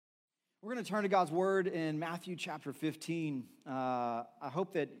We're going to turn to God's Word in Matthew chapter 15. I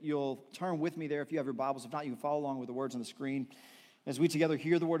hope that you'll turn with me there if you have your Bibles. If not, you can follow along with the words on the screen as we together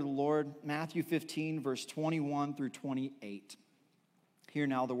hear the Word of the Lord. Matthew 15, verse 21 through 28. Hear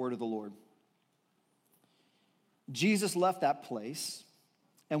now the Word of the Lord. Jesus left that place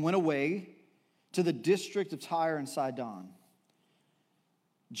and went away to the district of Tyre and Sidon.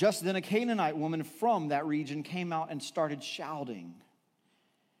 Just then a Canaanite woman from that region came out and started shouting,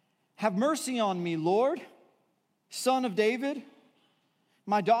 "Have mercy on me, Lord, Son of David.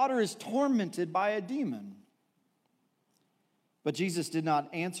 My daughter is tormented by a demon." But Jesus did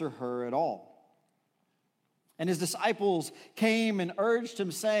not answer her at all. And his disciples came and urged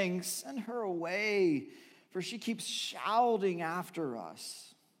him, saying, "Send her away, for she keeps shouting after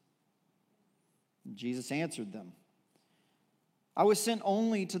us." And Jesus answered them, "I was sent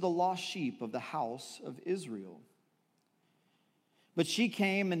only to the lost sheep of the house of Israel." But she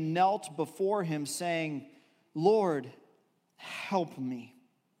came and knelt before him, saying, "Lord, help me."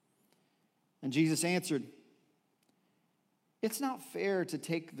 And Jesus answered, "It's not fair to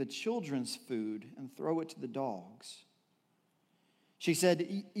take the children's food and throw it to the dogs." She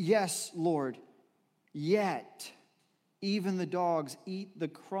said, "Yes, Lord, yet even the dogs eat the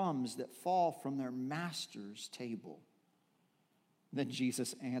crumbs that fall from their master's table." Then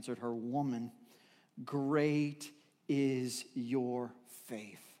Jesus answered her, "Woman, great is your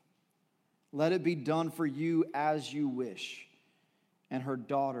faith. Let it be done for you as you wish." And her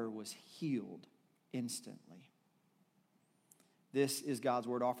daughter was healed instantly. This is God's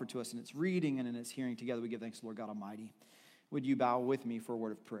word offered to us in its reading and in its hearing. Together we give thanks to Lord God Almighty. Would you bow with me for a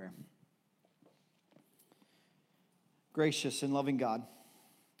word of prayer? Gracious and loving God,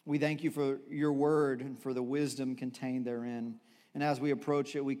 we thank you for your word and for the wisdom contained therein. And as we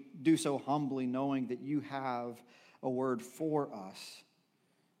approach it, we do so humbly, knowing that you have a word for us.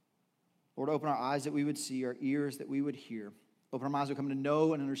 Lord, open our eyes that we would see, our ears that we would hear. Open our minds that we come to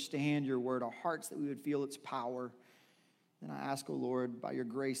know and understand your word, our hearts that we would feel its power. And I ask, O Lord, by your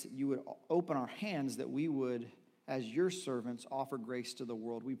grace, that you would open our hands, that we would, as your servants, offer grace to the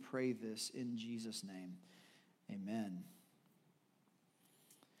world. We pray this in Jesus' name. Amen.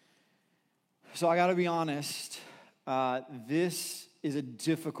 So I got to be honest, this is a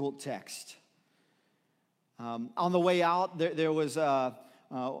difficult text. On the way out, there was a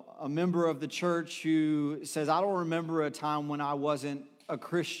member of the church who says, "I don't remember a time when I wasn't a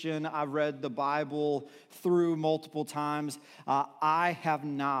Christian. I've read the Bible through multiple times. I have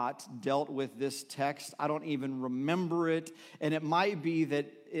not dealt with this text. I don't even remember it." And it might be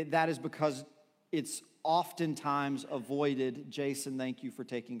that that is because it's oftentimes avoided. Jason, thank you for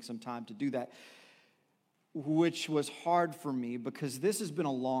taking some time to do that, which was hard for me because this has been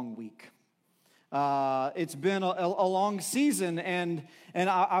a long week. It's been a long season, and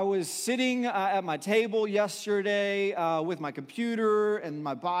I was sitting at my table yesterday with my computer and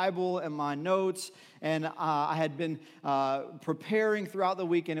my Bible and my notes, and I had been preparing throughout the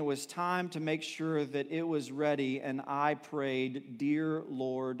week, and it was time to make sure that it was ready, and I prayed, "Dear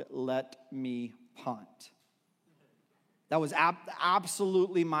Lord, let me punt." That was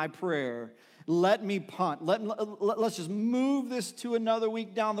absolutely my prayer. Let me punt. Let's just move this to another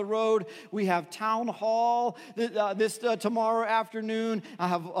week down the road. We have town hall this tomorrow afternoon. I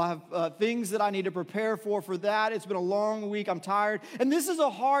have things that I need to prepare for that. It's been a long week. I'm tired. And this is a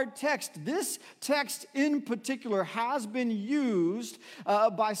hard text. This text in particular has been used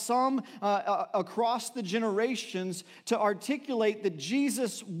by some across the generations to articulate that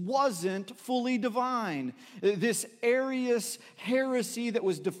Jesus wasn't fully divine. This Arius heresy that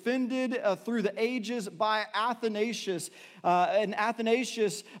was defended through the ages by Athanasius, and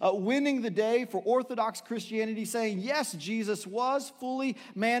Athanasius winning the day for Orthodox Christianity, saying, yes, Jesus was fully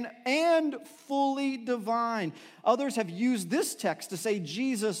man and fully divine. Others have used this text to say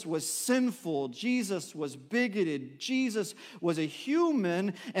Jesus was sinful, Jesus was bigoted, Jesus was a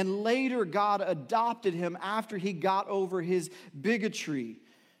human, and later God adopted him after he got over his bigotry.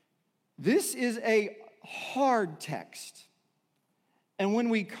 This is a hard text. And when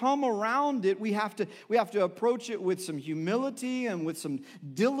we come around it, we have to approach it with some humility and with some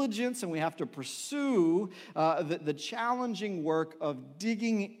diligence, and we have to pursue the challenging work of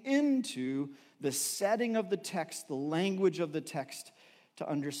digging into the setting of the text, the language of the text, to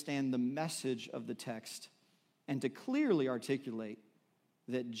understand the message of the text, and to clearly articulate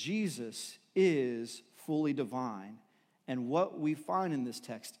that Jesus is fully divine. And what we find in this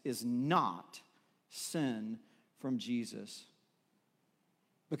text is not sin from Jesus.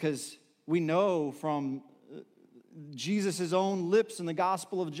 Because we know from Jesus' own lips in the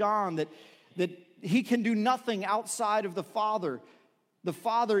Gospel of John that he can do nothing outside of the Father. The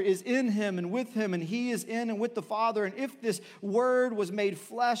Father is in him and with him, and he is in and with the Father. And if this Word was made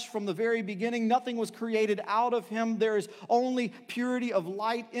flesh from the very beginning, nothing was created out of him. There is only purity of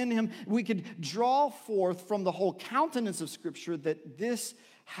light in him. We could draw forth from the whole countenance of Scripture that this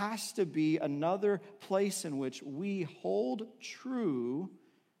has to be another place in which we hold true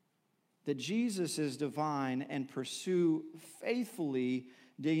that Jesus is divine and pursue faithfully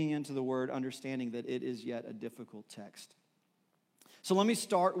digging into the Word, understanding that it is yet a difficult text. So let me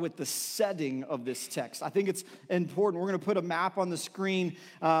start with the setting of this text. I think it's important. We're going to put a map on the screen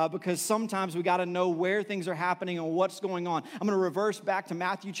because sometimes we got to know where things are happening and what's going on. I'm going to reverse back to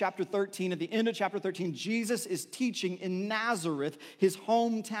Matthew chapter 13. At the end of chapter 13, Jesus is teaching in Nazareth, his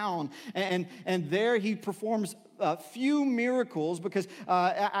hometown, and there he performs a few miracles because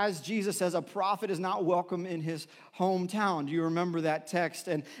as Jesus says, a prophet is not welcome in his hometown. Do you remember that text?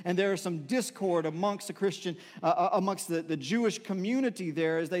 And there is some discord amongst the Christian, amongst the Jewish community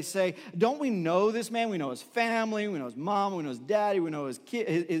there as they say, don't we know this man? We know his family, we know his mom, we know his daddy, we know his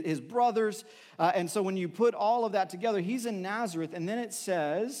his brothers. And so when you put all of that together, he's in Nazareth. And then it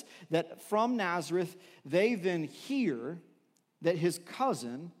says that from Nazareth, they then hear that his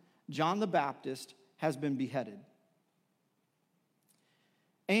cousin, John the Baptist, has been beheaded.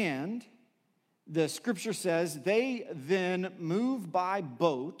 And the scripture says they then move by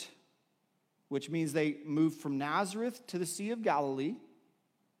boat, which means they move from Nazareth to the Sea of Galilee.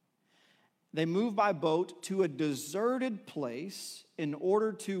 They move by boat to a deserted place in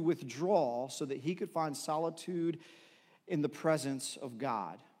order to withdraw so that he could find solitude in the presence of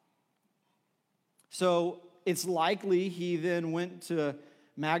God. So it's likely he then went to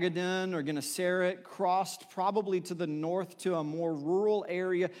Magadan or Gennesaret, crossed probably to the north to a more rural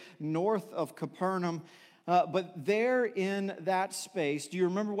area north of Capernaum. But there in that space, do you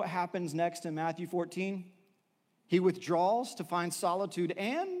remember what happens next in Matthew 14? He withdraws to find solitude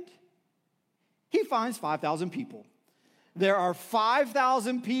and he finds 5,000 people. There are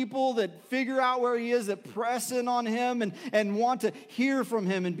 5,000 people that figure out where he is, that press in on him and want to hear from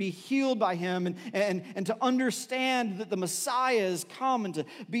him and be healed by him and to understand that the Messiah has come and to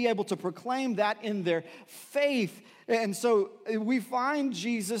be able to proclaim that in their faith. And so we find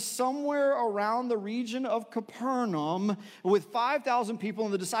Jesus somewhere around the region of Capernaum with 5,000 people,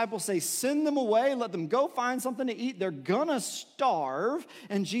 and the disciples say, send them away, let them go find something to eat. They're gonna starve.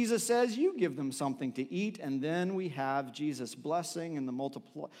 And Jesus says, you give them something to eat. And then we have Jesus' blessing and the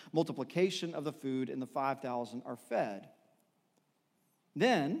multiplication of the food, and the 5,000 are fed.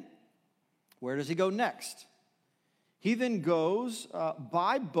 Then, where does he go next? He then goes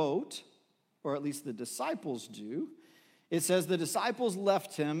by boat, or at least the disciples do. It says the disciples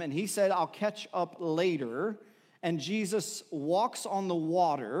left him, and he said, I'll catch up later. And Jesus walks on the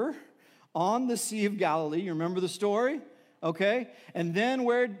water on the Sea of Galilee. You remember the story? Okay. And then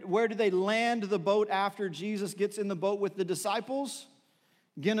where do they land the boat after Jesus gets in the boat with the disciples?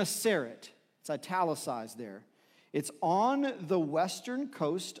 Gennesaret. It's italicized there. It's on the western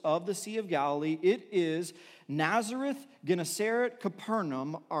coast of the Sea of Galilee. It is Nazareth, Gennesaret,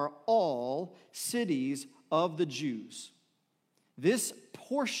 Capernaum are all cities of the Jews. This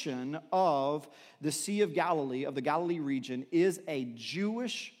portion of the Sea of Galilee, of the Galilee region, is a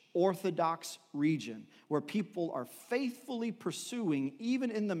Jewish Orthodox region where people are faithfully pursuing,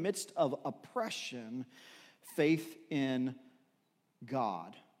 even in the midst of oppression, faith in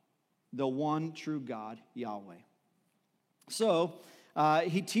God, the one true God, Yahweh. So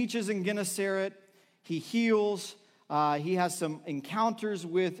he teaches in Gennesaret, he heals, he has some encounters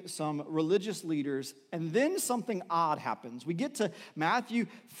with some religious leaders, and then something odd happens. We get to Matthew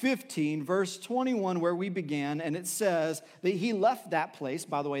 15, verse 21, where we began, and it says that he left that place.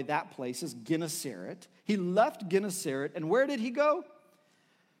 By the way, that place is Gennesaret. He left Gennesaret, and where did he go?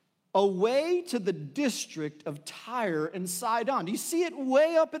 Away to the district of Tyre and Sidon. Do you see it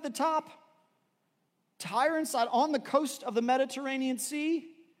way up at the top? Tyre and Sidon, on the coast of the Mediterranean Sea.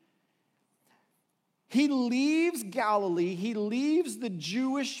 He leaves Galilee, he leaves the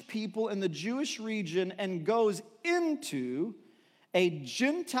Jewish people in the Jewish region and goes into a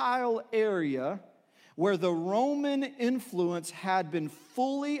Gentile area where the Roman influence had been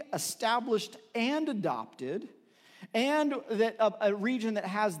fully established and adopted, and that a region that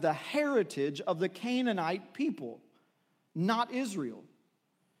has the heritage of the Canaanite people, not Israel.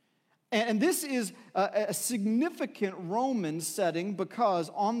 And this is a significant Roman setting because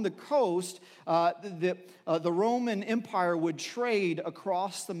on the coast, the Roman Empire would trade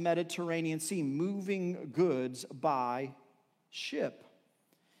across the Mediterranean Sea, moving goods by ship.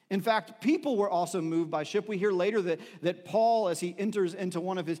 In fact, people were also moved by ship. We hear later that Paul, as he enters into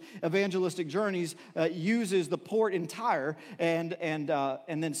one of his evangelistic journeys, uses the port in Tyre and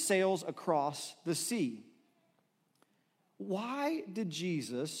then sails across the sea. Why did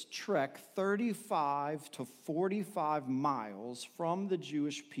Jesus trek 35 to 45 miles from the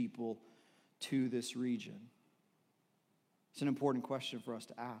Jewish people to this region? It's an important question for us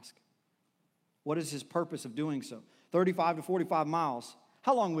to ask. What is his purpose of doing so? 35 to 45 miles.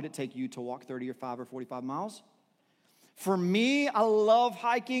 How long would it take you to walk 35 or 45 miles? For me, I love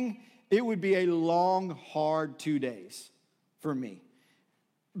hiking. It would be a long, hard 2 days for me.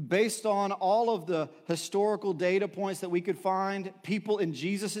 Based on all of the historical data points that we could find, people in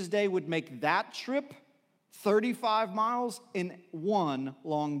Jesus' day would make that trip 35 miles in one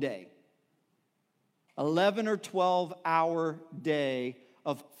long day. 11 or 12-hour day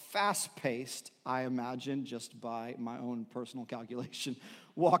of fast-paced, I imagine, just by my own personal calculation,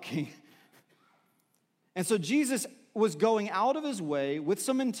 walking. And so Jesus was going out of his way with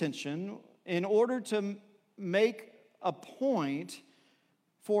some intention in order to make a point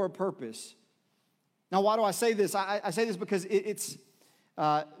for a purpose. Now, why do I say this? I say this because it's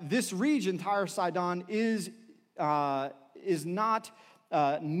this region, Tyre Sidon, is not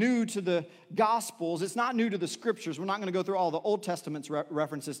new to the Gospels. It's not new to the Scriptures. We're not going to go through all the Old Testament's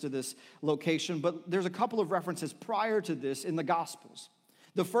references to this location, but there's a couple of references prior to this in the Gospels.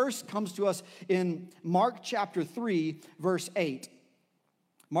 The first comes to us in Mark chapter 3, verse 8.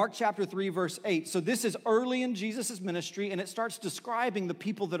 Mark chapter 3, verse 8. So this is early in Jesus' ministry, and it starts describing the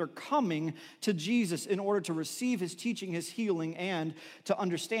people that are coming to Jesus in order to receive his teaching, his healing, and to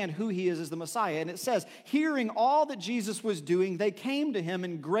understand who he is as the Messiah. And it says, hearing all that Jesus was doing, they came to him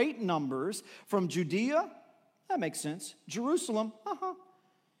in great numbers from Judea, that makes sense, Jerusalem,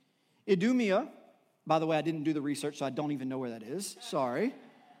 Idumea, by the way, I didn't do the research, so I don't even know where that is, sorry.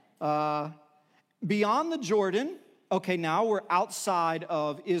 Beyond the Jordan. Okay, now we're outside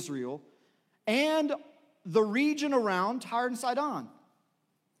of Israel, and the region around Tyre and Sidon.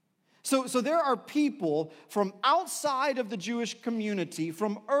 So there are people from outside of the Jewish community,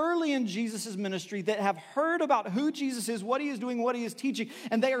 from early in Jesus' ministry, that have heard about who Jesus is, what he is doing, what he is teaching,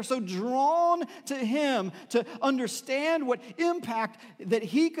 and they are so drawn to him to understand what impact that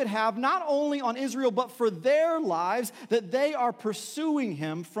he could have, not only on Israel, but for their lives, that they are pursuing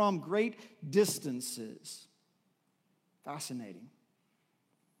him from great distances. Fascinating.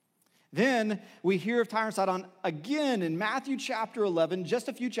 Then we hear of Tyre and Sidon again in Matthew chapter 11, just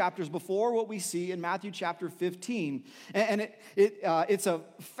a few chapters before what we see in Matthew chapter 15. And it's a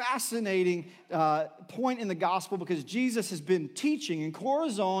fascinating point in the gospel because Jesus has been teaching in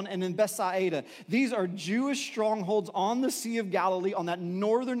Chorazin and in Bethsaida. These are Jewish strongholds on the Sea of Galilee, on that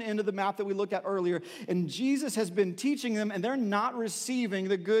northern end of the map that we looked at earlier. And Jesus has been teaching them, and they're not receiving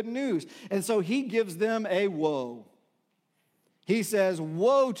the good news. And so he gives them a woe. He says,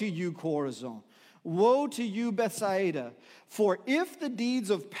 woe to you, Chorazin. Woe to you, Bethsaida. For if the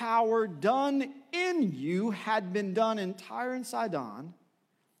deeds of power done in you had been done in Tyre and Sidon,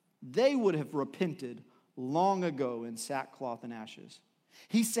 they would have repented long ago in sackcloth and ashes.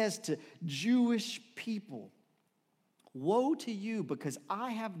 He says to Jewish people, woe to you, because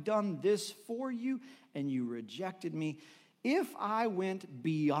I have done this for you, and you rejected me. If I went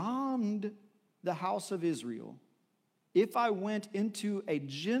beyond the house of Israel, if I went into a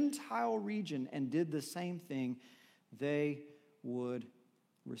Gentile region and did the same thing, they would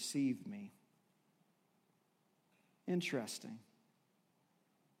receive me. Interesting.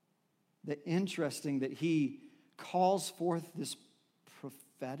 Interesting that he calls forth this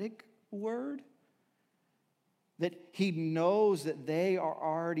prophetic word, that he knows that they are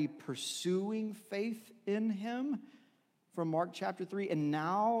already pursuing faith in him from Mark chapter 3, and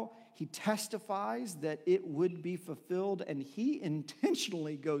now he testifies that it would be fulfilled, and he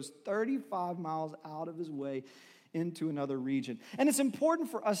intentionally goes 35 miles out of his way into another region. And it's important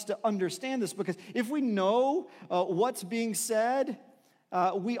for us to understand this because if we know what's being said,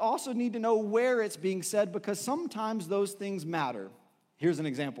 we also need to know where it's being said because sometimes those things matter. Here's an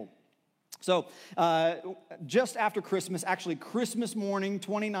example. So just after Christmas, actually Christmas morning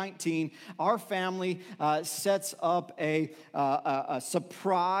 2019, our family sets up a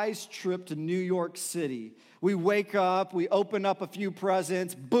surprise trip to New York City We wake up, we open up a few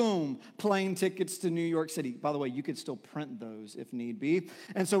presents, boom, plane tickets to New York City. By the way, you could still print those if need be.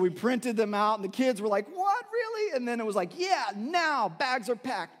 And so we printed them out, and the kids were like, what, really? And then it was like, yeah, now, bags are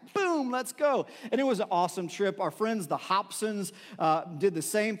packed. Boom, let's go. And it was an awesome trip. Our friends, the Hobsons, did the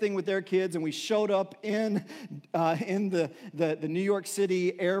same thing with their kids, and we showed up in the New York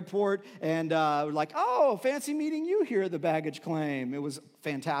City airport, and we're like, oh, fancy meeting you here at the baggage claim. It was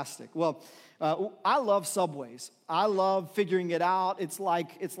fantastic. Well, I love subways. I love figuring it out. It's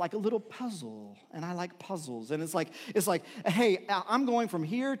like a little puzzle, and I like puzzles. And it's like, hey, I'm going from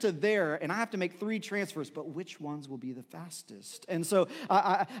here to there, and I have to make 3 transfers, but which ones will be the fastest? And so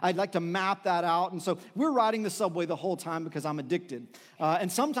I'd like to map that out. And so we're riding the subway the whole time because I'm addicted.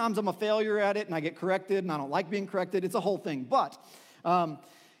 And sometimes I'm a failure at it, and I get corrected, and I don't like being corrected. It's a whole thing. But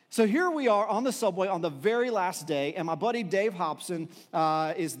so here we are on the subway on the very last day, and my buddy Dave Hobson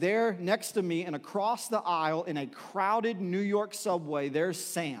is there next to me, and across the aisle in a crowded New York subway, there's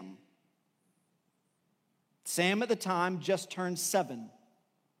Sam. Sam at the time just turned 7.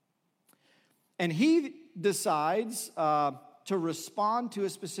 And he decides to respond to a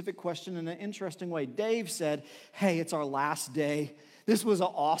specific question in an interesting way. Dave said, hey, it's our last day. This was an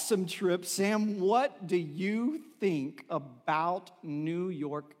awesome trip. Sam, what do you think about New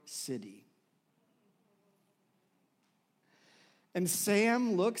York City? And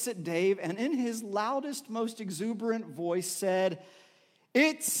Sam looks at Dave and in his loudest, most exuberant voice said,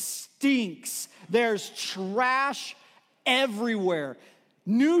 it stinks. There's trash everywhere.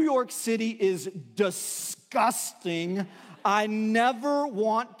 New York City is disgusting. I never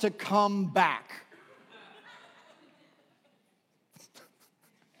want to come back.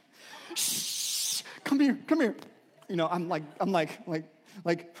 Shh, come here. You know, I'm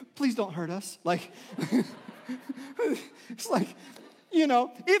like, please don't hurt us. Like, it's like, you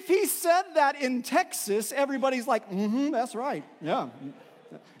know, if he said that in Texas, everybody's like, that's right. Yeah.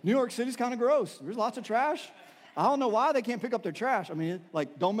 New York City's kind of gross. There's lots of trash. I don't know why they can't pick up their trash. I mean,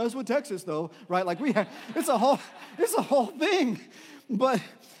 like, don't mess with Texas though, right? Like it's a whole thing.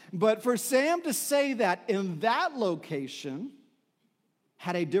 But for Sam to say that in that location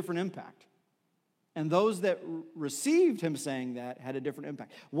had a different impact. And those that received him saying that had a different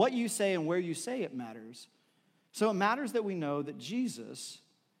impact. What you say and where you say it matters. So it matters that we know that Jesus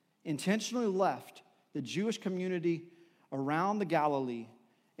intentionally left the Jewish community around the Galilee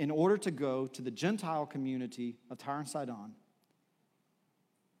in order to go to the Gentile community of Tyre and Sidon.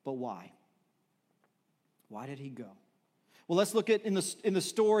 But why? Why did he go? Well, let's look at in the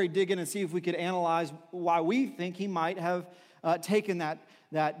story, dig in and see if we could analyze why we think he might have taken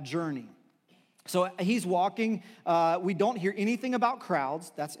that journey. So he's walking. We don't hear anything about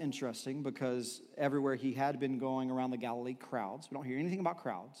crowds. That's interesting because everywhere he had been going around the Galilee, crowds. We don't hear anything about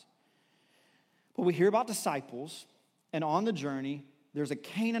crowds. But we hear about disciples. And on the journey, there's a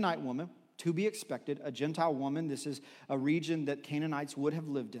Canaanite woman, to be expected, a Gentile woman. This is a region that Canaanites would have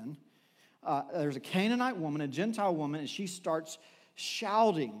lived in. There's a Canaanite woman, a Gentile woman, and she starts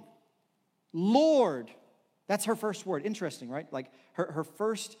shouting, Lord. That's her first word. Interesting, right? Like her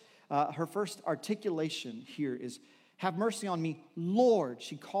first articulation here is, have mercy on me, Lord.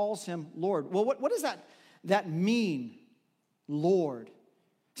 She calls him Lord. Well, what does that mean, Lord?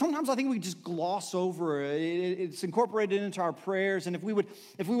 Sometimes I think we just gloss over it. It's incorporated into our prayers, and if we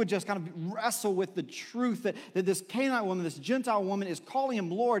would just kind of wrestle with the truth that this Canaanite woman, this Gentile woman is calling him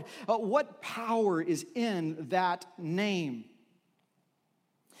Lord, what power is in that name?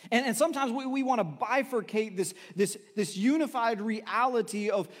 And sometimes we want to bifurcate this unified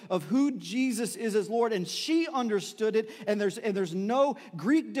reality of who Jesus is as Lord, and she understood it, and there's no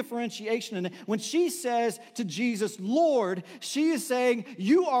Greek differentiation in it. When she says to Jesus, Lord, she is saying,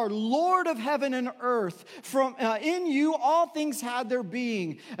 you are Lord of heaven and earth. From in you all things had their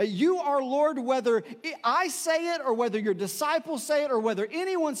being. You are Lord whether I say it or whether your disciples say it or whether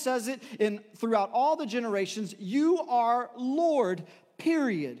anyone says it throughout all the generations. You are Lord.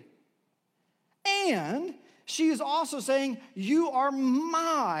 Period. And she is also saying, you are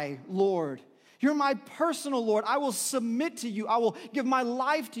my Lord. You're my personal Lord. I will submit to you. I will give my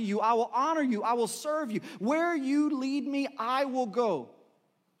life to you. I will honor you. I will serve you. Where you lead me, I will go.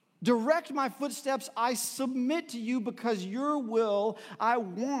 Direct my footsteps. I submit to you because your will, I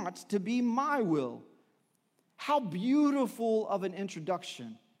want to be my will. How beautiful of an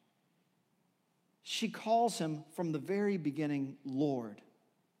introduction. She calls him from the very beginning, Lord.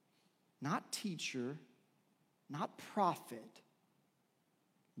 Not teacher, not prophet,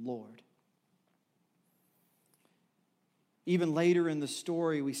 Lord. Even later in the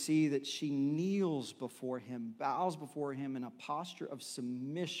story, we see that she kneels before him, bows before him in a posture of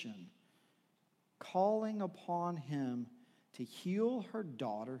submission calling upon him to heal her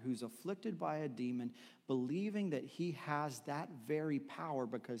daughter who's afflicted by a demon, believing that he has that very power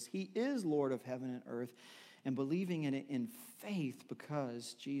because he is Lord of heaven and earth, and believing in it in faith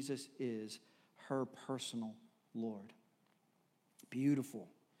because Jesus is her personal Lord. Beautiful.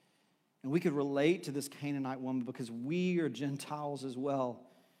 And we could relate to this Canaanite woman because we are Gentiles as well.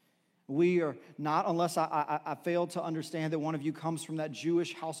 We are not, unless I fail to understand that one of you comes from that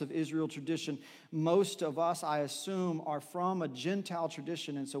Jewish house of Israel tradition. Most of us, I assume, are from a Gentile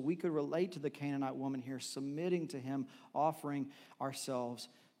tradition. And so we could relate to the Canaanite woman here, submitting to him, offering ourselves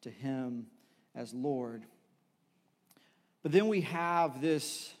to him as Lord. But then we have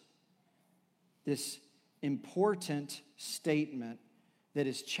this important statement that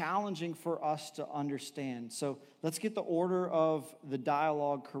is challenging for us to understand. So let's get the order of the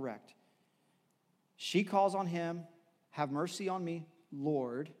dialogue correct. She calls on him, have mercy on me,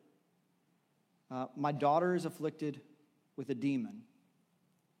 Lord. My daughter is afflicted with a demon.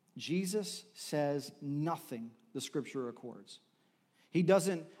 Jesus says nothing, the scripture records. He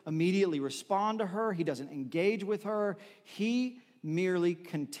doesn't immediately respond to her. He doesn't engage with her. He merely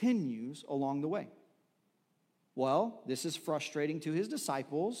continues along the way. Well, this is frustrating to his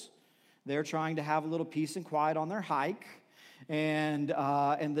disciples. They're trying to have a little peace and quiet on their hike. And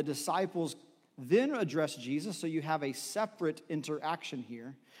the disciples then address Jesus, so you have a separate interaction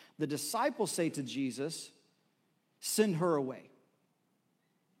here. The disciples say to Jesus, send her away.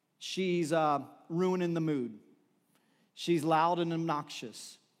 She's ruining the mood. She's loud and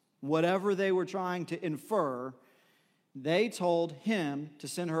obnoxious. Whatever they were trying to infer, they told him to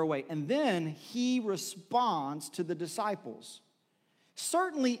send her away. And then he responds to the disciples.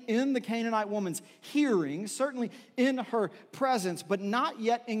 Certainly in the Canaanite woman's hearing, certainly in her presence, but not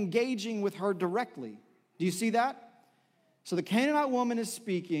yet engaging with her directly. Do you see that? So the Canaanite woman is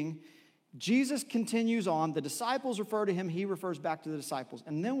speaking. Jesus continues on. The disciples refer to him. He refers back to the disciples.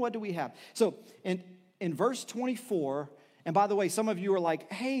 And then what do we have? So in verse 24, and by the way, some of you are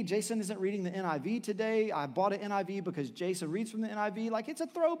like, hey, Jason isn't reading the NIV today. I bought an NIV because Jason reads from the NIV. Like, it's a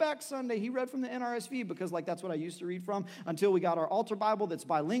throwback Sunday. He read from the NRSV because, like, that's what I used to read from until we got our altar Bible that's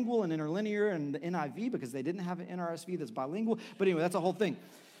bilingual and interlinear, and the NIV because they didn't have an NRSV that's bilingual. But anyway, that's a whole thing.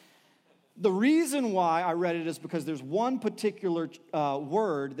 The reason why I read it is because there's one particular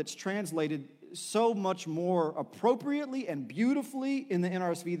word that's translated so much more appropriately and beautifully in the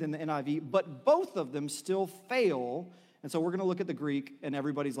NRSV than the NIV, but both of them still fail. And so we're going to look at the Greek, and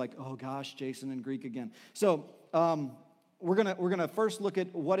everybody's like, oh gosh, Jason in Greek again. So we're gonna first look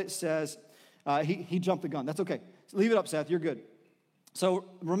at what it says. He jumped the gun. That's okay. So leave it up, Seth. You're good. So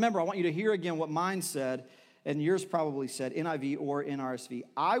remember, I want you to hear again what mine said, and yours probably said NIV or NRSV.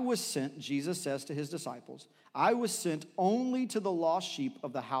 I was sent, Jesus says to his disciples, I was sent only to the lost sheep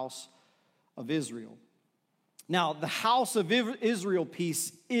of the house of Israel. Now, the house of Israel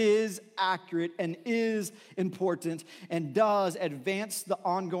piece is accurate and is important and does advance the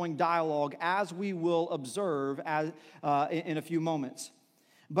ongoing dialogue, as we will observe in a few moments.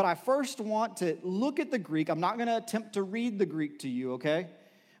 But I first want to look at the Greek. I'm not going to attempt to read the Greek to you, okay?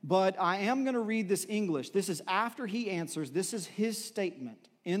 But I am going to read this English. This is after he answers. This is his statement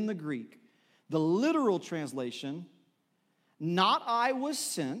in the Greek. The literal translation, not I was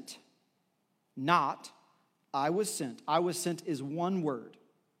sent, not I was sent. I was sent is one word.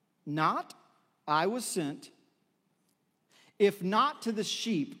 Not, I was sent, if not to the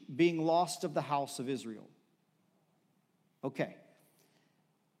sheep being lost of the house of Israel. Okay.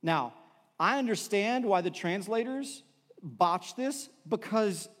 Now, I understand why the translators botch this,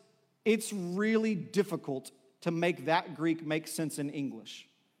 because it's really difficult to make that Greek make sense in English.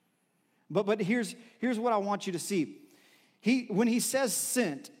 But here's what I want you to see. When he says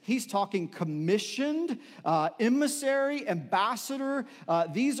sent, he's talking commissioned, emissary, ambassador.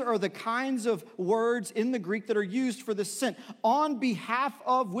 These are the kinds of words in the Greek that are used for the sent. On behalf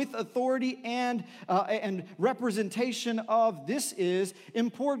of, with authority and representation of, this is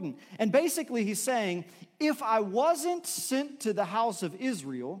important. And basically he's saying, if I wasn't sent to the house of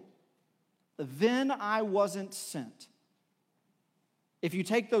Israel, then I wasn't sent. If you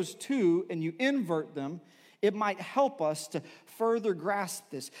take those two and you invert them, it might help us to further grasp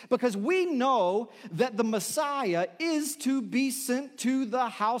this, because we know that the Messiah is to be sent to the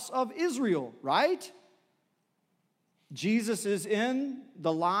house of Israel, right? Jesus is in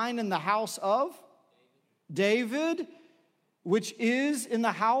the line in the house of David, which is in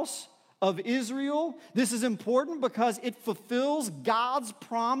the house of Israel. This is important because it fulfills God's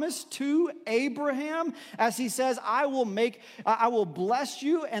promise to Abraham as he says, I will bless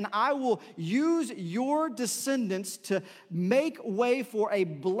you and I will use your descendants to make way for a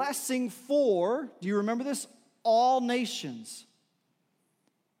blessing for, do you remember this? All nations.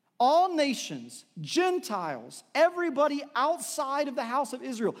 All nations, Gentiles, everybody outside of the house of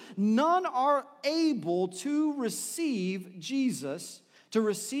Israel, none are able to receive Jesus, to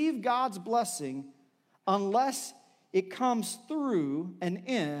receive God's blessing, unless it comes through and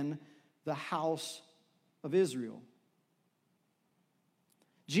in the house of Israel.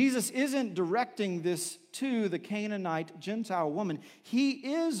 Jesus isn't directing this to the Canaanite Gentile woman. He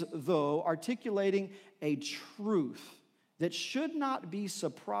is, though, articulating a truth that should not be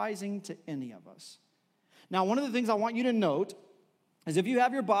surprising to any of us. Now, one of the things I want you to note is if you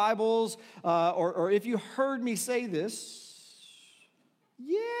have your Bibles or if you heard me say this,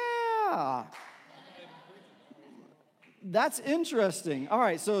 yeah, that's interesting. All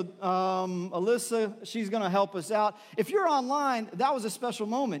right, so Alyssa, she's going to help us out. If you're online, that was a special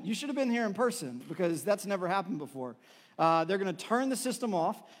moment. You should have been here in person because that's never happened before. They're going to turn the system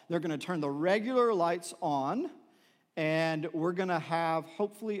off. They're going to turn the regular lights on. And we're going to have,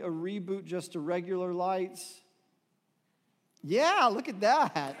 hopefully, a reboot just to regular lights. Yeah, look at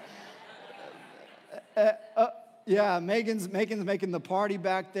that. Yeah, Megan's making the party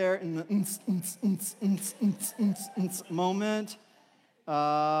back there in the moment.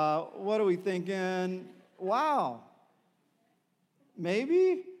 What are we thinking? Wow.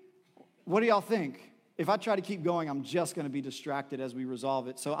 Maybe? What do y'all think? If I try to keep going, I'm just going to be distracted as we resolve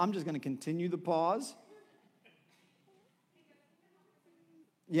it. So I'm just going to continue the pause.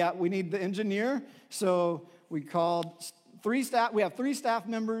 Yeah, we need the engineer. So we called 3 staff. We have 3 staff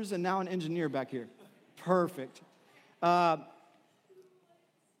members and now an engineer back here. Perfect. What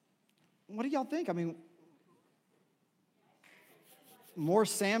do y'all think? I mean, more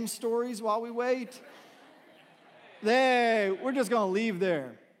Sam stories while we wait? We're just going to leave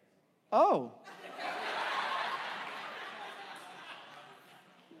there. Oh.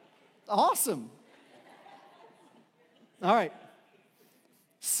 Awesome. All right.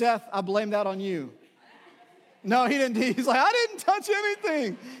 Seth, I blame that on you. No, he didn't. He's like, I didn't touch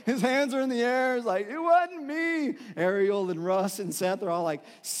anything. His hands are in the air. He's like, it wasn't me. Ariel and Russ and Seth are all like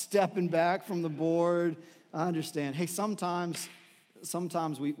stepping back from the board. I understand. Hey, sometimes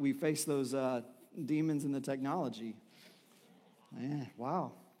we face those demons in the technology. Yeah,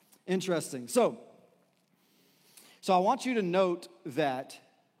 wow. Interesting. So I want you to note that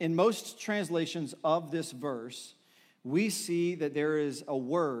in most translations of this verse, we see that there is a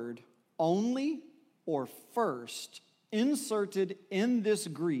word, only or first, inserted in this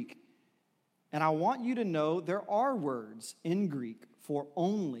Greek. And I want you to know there are words in Greek for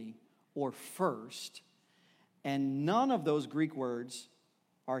only or first, and none of those Greek words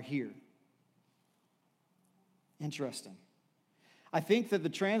are here. Interesting. I think that the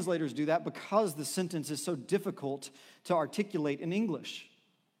translators do that because the sentence is so difficult to articulate in English.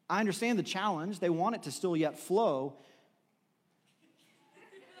 I understand the challenge. They want it to still yet flow.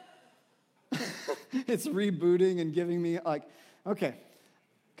 It's rebooting and giving me like, okay,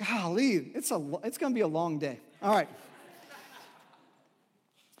 golly, it's going to be a long day. All right.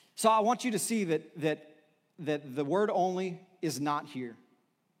 So I want you to see that the word only is not here.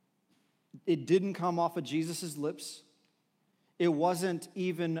 It didn't come off of Jesus' lips. It wasn't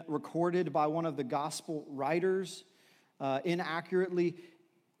even recorded by one of the gospel writers inaccurately.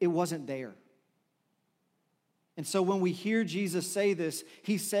 It wasn't there. And so when we hear Jesus say this,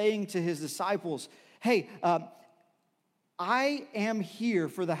 he's saying to his disciples, hey, I am here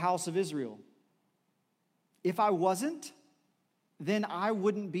for the house of Israel. If I wasn't, then I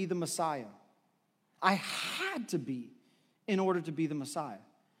wouldn't be the Messiah. I had to be in order to be the Messiah.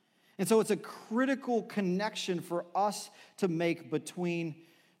 And so it's a critical connection for us to make between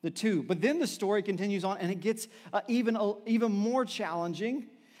the two. But then the story continues on, and it gets even more challenging.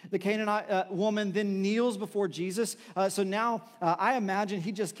 The Canaanite woman then kneels before Jesus. So now I imagine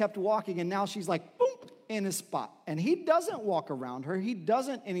he just kept walking, and now she's like, boom, in his spot. And he doesn't walk around her. He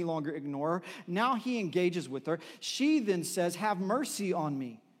doesn't any longer ignore her. Now he engages with her. She then says, have mercy on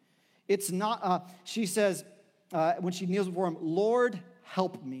me. It's not, she says, when she kneels before him, Lord,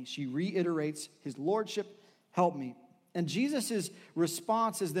 help me. She reiterates his lordship, help me. And Jesus'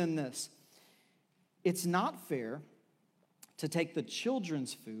 response is then this: it's not fair to take the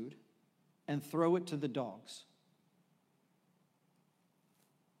children's food and throw it to the dogs.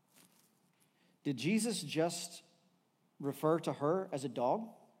 Did Jesus just refer to her as a dog?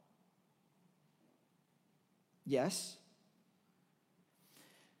 Yes.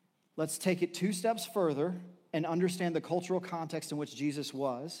 Let's take it 2 steps further and understand the cultural context in which Jesus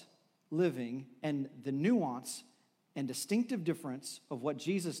was living and the nuance and distinctive difference of what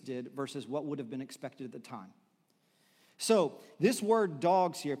Jesus did versus what would have been expected at the time. So this word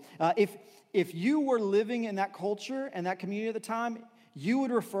dogs here, if you were living in that culture and that community at the time, you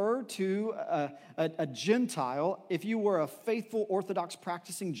would refer to a Gentile, if you were a faithful Orthodox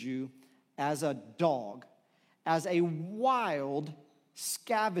practicing Jew, as a dog, as a wild,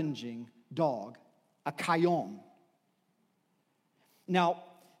 scavenging dog, a kayon. Now,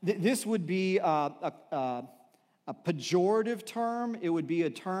 this would be a pejorative term. It would be a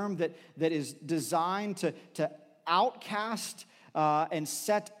term that is designed to outcast and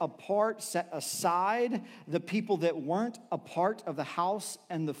set apart, set aside the people that weren't a part of the house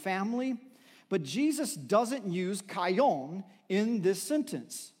and the family. But Jesus doesn't use kayon in this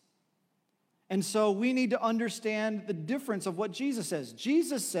sentence. And so we need to understand the difference of what Jesus says.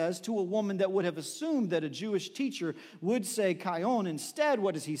 Jesus says to a woman that would have assumed that a Jewish teacher would say kayon. Instead,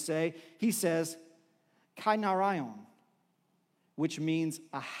 what does he say? He says kainarayon, which means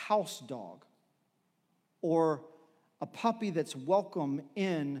a house dog or a puppy that's welcome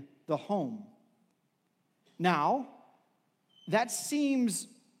in the home. Now, that seems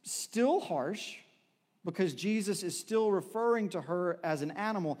still harsh because Jesus is still referring to her as an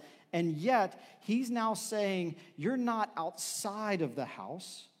animal. And yet, he's now saying, you're not outside of the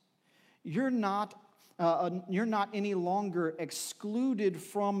house. You're not any longer excluded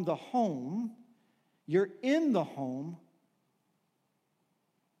from the home. You're in the home.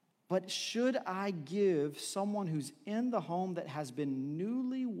 But should I give someone who's in the home that has been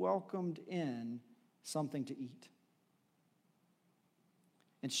newly welcomed in something to eat?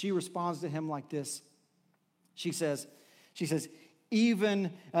 And she responds to him like this. She says,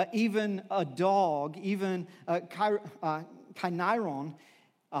 even a dog, even a kainairon,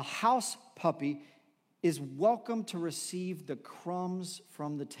 a house puppy, is welcome to receive the crumbs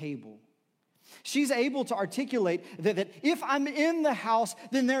from the table. She's able to articulate that if I'm in the house,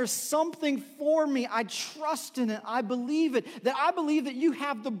 then there's something for me. I trust in it. I believe it. That I believe that you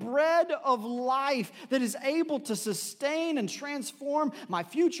have the bread of life that is able to sustain and transform my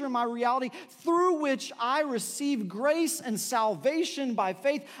future, my reality, through which I receive grace and salvation by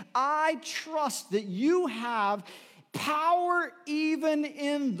faith. I trust that you have power even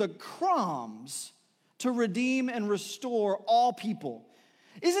in the crumbs to redeem and restore all people.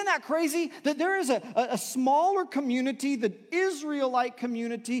 Isn't that crazy? That there is a smaller community, the Israelite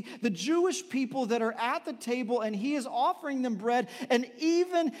community, the Jewish people that are at the table, and he is offering them bread. And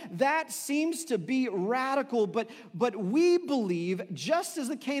even that seems to be radical, but we believe, just as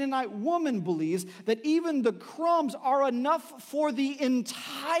the Canaanite woman believes, that even the crumbs are enough for the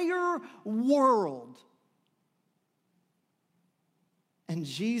entire world. And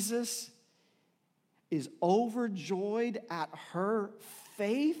Jesus is overjoyed at her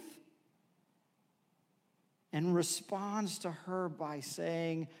faith and responds to her by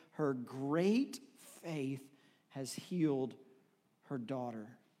saying her great faith has healed her daughter.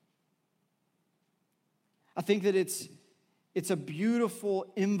 I think that it's a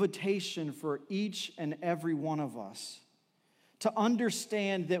beautiful invitation for each and every one of us to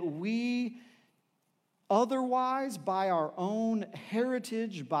understand that we otherwise, by our own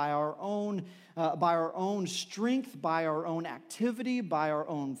heritage, by our own strength, by our own activity, by our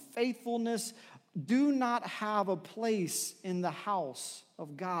own faithfulness, do not have a place in the house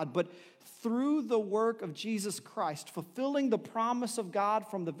of God. But through the work of Jesus Christ, fulfilling the promise of God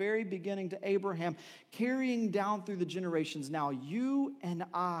from the very beginning to Abraham, carrying down through the generations, now you and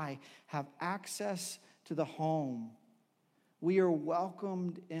I have access to the home. We are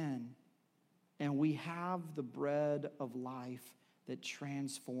welcomed in. And we have the bread of life that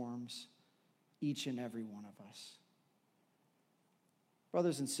transforms each and every one of us.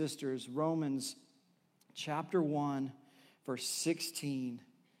 Brothers and sisters, Romans chapter 1, verse 16,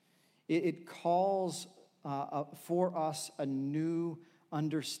 it calls for us a new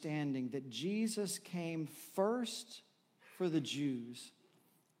understanding that Jesus came first for the Jews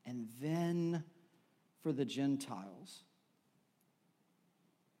and then for the Gentiles.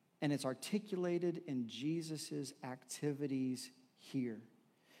 And it's articulated in Jesus' activities here.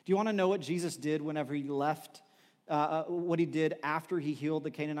 Do you want to know what Jesus did whenever he left, what he did after he healed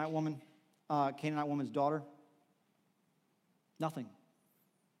the Canaanite woman's daughter? Nothing.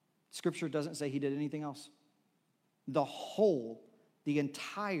 Scripture doesn't say he did anything else. The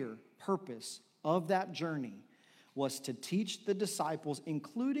entire purpose of that journey was to teach the disciples,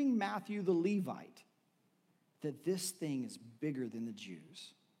 including Matthew the Levite, that this thing is bigger than the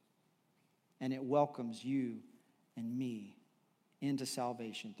Jews. And it welcomes you and me into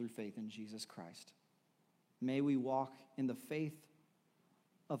salvation through faith in Jesus Christ. May we walk in the faith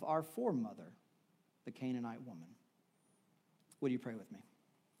of our foremother, the Canaanite woman. Would you pray with me?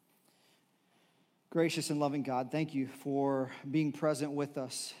 Gracious and loving God, thank you for being present with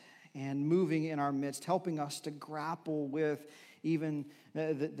us and moving in our midst, helping us to grapple with even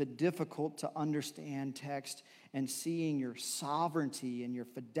the difficult to understand text and seeing your sovereignty and your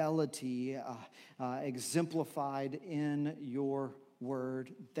fidelity exemplified in your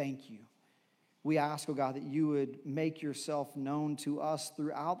word. Thank you. We ask, oh God, that you would make yourself known to us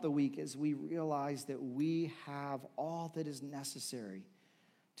throughout the week as we realize that we have all that is necessary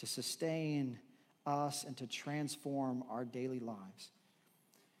to sustain us and to transform our daily lives.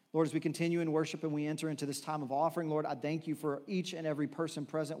 Lord, as we continue in worship and we enter into this time of offering, Lord, I thank you for each and every person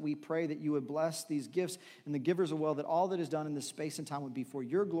present. We pray that you would bless these gifts and the givers of well, that all that is done in this space and time would be for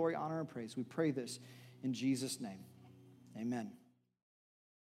your glory, honor, and praise. We pray this in Jesus' name. Amen.